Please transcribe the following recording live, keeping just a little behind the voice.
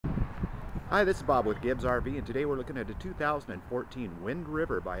Hi, this is Bob with Gibbs RV, and today we're looking at a 2014 Wind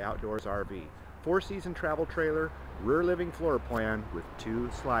River by Outdoors RV. Four-season travel trailer, rear living floor plan with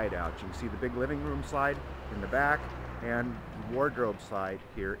two slide outs. You can see the big living room slide in the back and wardrobe slide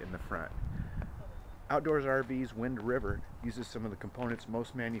here in the front. Outdoors RV's Wind River uses some of the components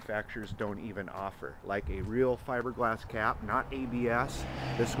most manufacturers don't even offer, like a real fiberglass cap, not ABS.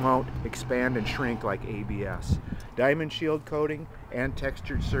 This won't expand and shrink like ABS. Diamond shield coating and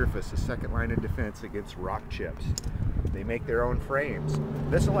textured surface, a second line of defense against rock chips. They make their own frames.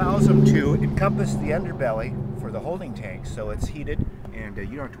 This allows them to encompass the underbelly for the holding tank, so it's heated and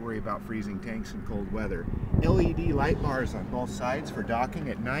you don't have to worry about freezing tanks in cold weather. LED light bars on both sides for docking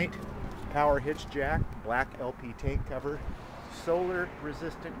at night. Power hitch jack, black LP tank cover, solar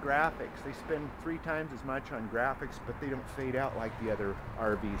resistant graphics. They spend 3 times as much on graphics, but they don't fade out like the other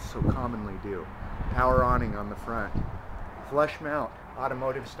RVs so commonly do. Power awning on the front. Flush mount,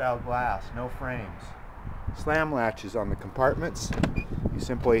 automotive style glass, no frames. Slam latches on the compartments. You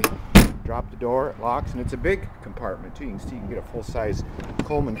simply drop the door, it locks, and it's a big compartment too. You can see you can get a full-size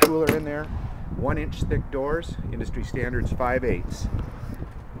Coleman cooler in there. 1-inch thick doors, industry standards 5/8.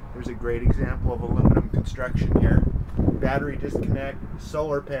 There's a great example of aluminum construction here. Battery disconnect,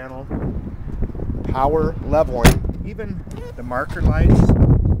 solar panel, power leveling, even the marker lights.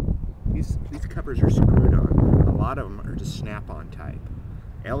 These covers are screwed on. A lot of them are just snap-on type.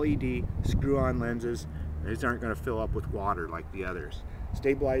 LED screw-on lenses. These aren't going to fill up with water like the others.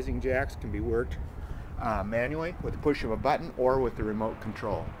 Stabilizing jacks can be worked manually with the push of a button or with the remote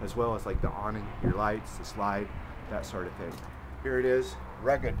control, as well as like the awning, your lights, the slide, that sort of thing. Here it is,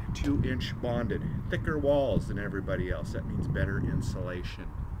 rugged, 2-inch bonded, thicker walls than everybody else. That means better insulation.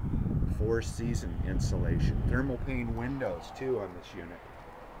 4-season insulation. Thermal pane windows too on this unit.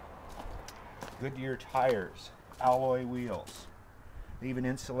 Goodyear tires, alloy wheels. They even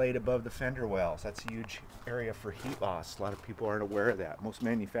insulate above the fender wells. That's a huge area for heat loss. A lot of people aren't aware of that. Most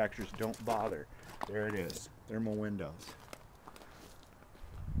manufacturers don't bother. There it is, thermal windows.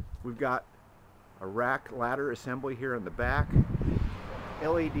 We've got a rack ladder assembly here in the back.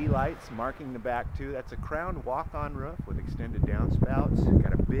 LED lights marking the back too. That's a crowned walk-on roof with extended downspouts.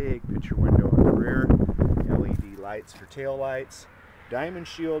 Got a big picture window in the rear. LED lights for tail lights. Diamond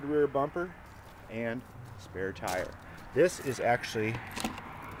shield rear bumper and spare tire. This is actually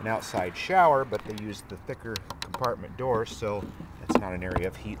an outside shower, but they use the thicker compartment doors, so that's not an area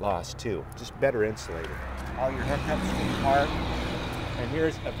of heat loss too. Just better insulated. All your hookups to the car. And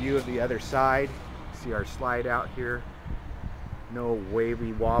here's a view of the other side. See our slide out here. No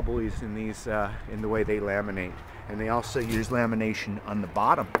wavy wobblies in these in the way they laminate, and they also use lamination on the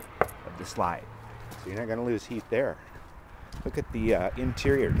bottom of the slide, so you're not going to lose heat there. Look at the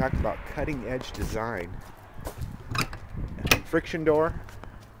interior. Talk about cutting edge design. Friction door.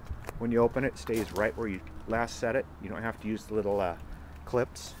 When you open it, stays right where you last set it. You don't have to use the little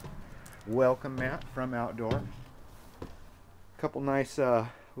clips. Welcome mat from Outdoor. Couple nice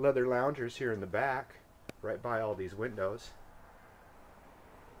leather loungers here in the back, right by all these windows.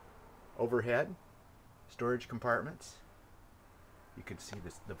 Overhead, storage compartments. You can see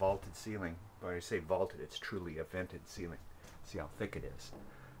this, the vaulted ceiling. When I say vaulted, it's truly a vented ceiling. See how thick it is.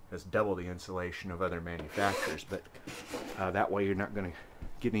 That's double the insulation of other manufacturers, but that way you're not going to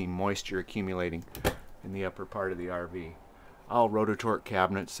get any moisture accumulating in the upper part of the RV. All Rototorque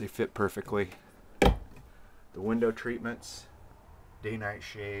cabinets, they fit perfectly. The window treatments, day-night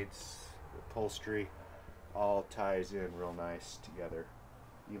shades, upholstery, all ties in real nice together.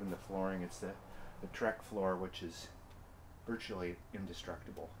 Even the flooring, it's the Trek floor, which is virtually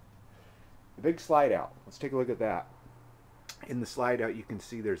indestructible. The big slide out, let's take a look at that. In the slide out you can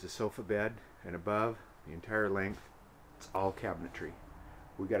see there's a sofa bed, and above the entire length it's all cabinetry.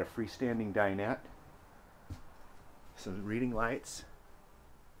 We got a freestanding dinette, some reading lights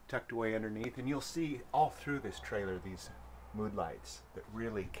tucked away underneath, and you'll see all through this trailer these mood lights that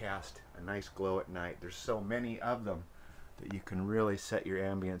really cast a nice glow at night. There's so many of them that you can really set your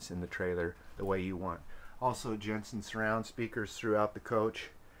ambience in the trailer the way you want. Also Jensen surround speakers throughout the coach,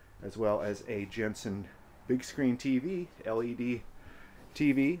 as well as a Jensen big screen TV, LED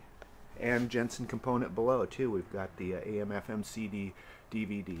TV, and Jensen component below too. We've got the AM/FM CD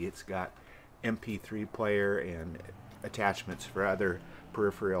DVD. It's got MP3 player and attachments for other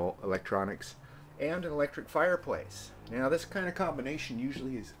peripheral electronics, and an electric fireplace. Now this kind of combination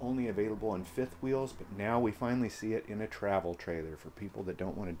usually is only available on fifth wheels, but now we finally see it in a travel trailer for people that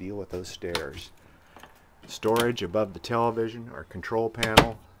don't want to deal with those stairs. Storage above the television, our control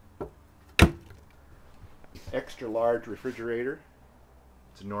panel. Extra large refrigerator.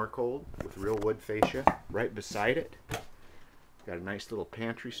 It's a Norcold with real wood fascia right beside it. Got a nice little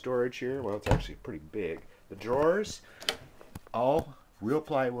pantry storage here. Well, it's actually pretty big. The drawers, all real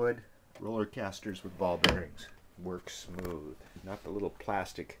plywood roller casters with ball bearings. Works smooth. Not the little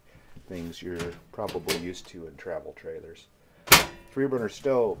plastic things you're probably used to in travel trailers. 3-burner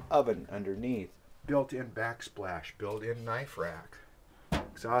stove, oven underneath, built-in backsplash, built-in knife rack,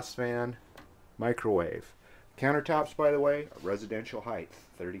 exhaust fan, microwave. Countertops, by the way, are residential height,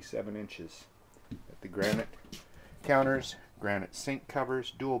 37 inches. At the granite counters, granite sink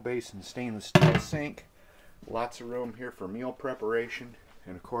covers, dual basin stainless steel sink. Lots of room here for meal preparation,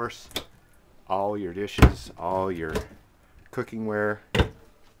 and of course, all your dishes, all your cookingware,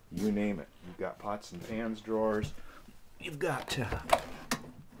 you name it. You've got pots and pans drawers. You've got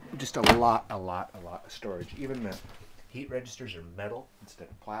just a lot of storage. Even the heat registers are metal instead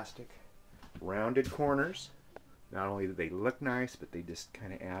of plastic. Rounded corners. Not only do they look nice, but they just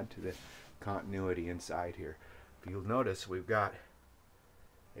kind of add to the continuity inside here. If you'll notice, we've got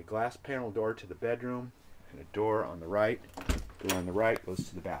a glass panel door to the bedroom and a door on the right. The door on the right goes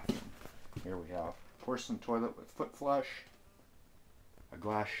to the bathroom. Here we have porcelain toilet with foot flush, a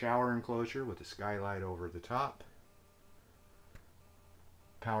glass shower enclosure with a skylight over the top,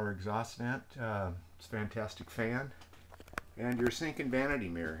 power exhaust vent, it's a fantastic fan, and your sink and vanity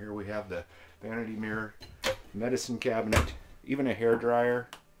mirror. Here we have the vanity mirror, medicine cabinet, even a hair dryer,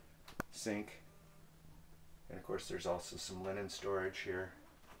 sink, and of course there's also some linen storage here.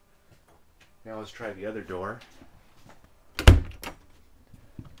 Now let's try the other door.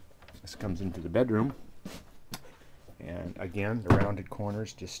 This comes into the bedroom, and again the rounded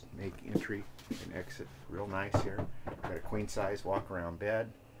corners just make entry and exit real nice here. Got a queen size walk around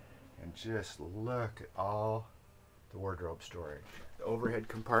bed, and just look at all the wardrobe storage. The overhead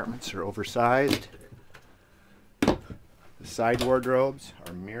compartments are oversized. The side wardrobes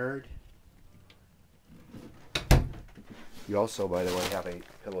are mirrored. You also, by the way, have a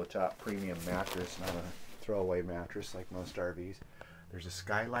pillow top premium mattress, not a throwaway mattress like most RVs. There's a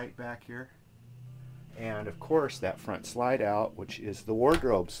skylight back here. And of course that front slide out, which is the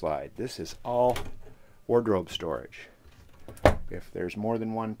wardrobe slide. This is all wardrobe storage. If there's more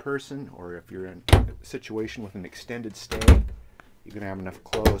than one person, or if you're in a situation with an extended stay, you're going to have enough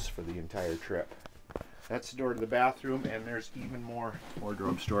clothes for the entire trip. That's the door to the bathroom, and there's even more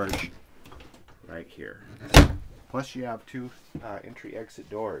wardrobe storage right here. Plus you have two entry-exit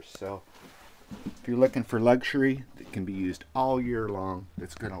doors. So if you're looking for luxury that can be used all year long,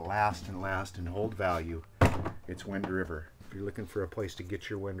 that's going to last and hold value, it's Wind River. If you're looking for a place to get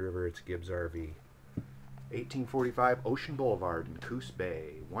your Wind River, it's Gibbs RV. 1845 Ocean Boulevard in Coos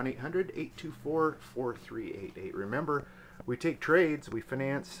Bay. 1-800-824-4388. Remember, we take trades, we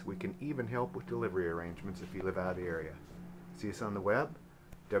finance, we can even help with delivery arrangements if you live out of the area. See us on the web,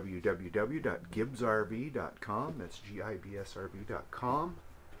 www.gibbsrv.com. That's GIBSRV.com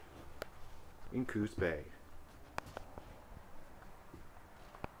in Coos Bay.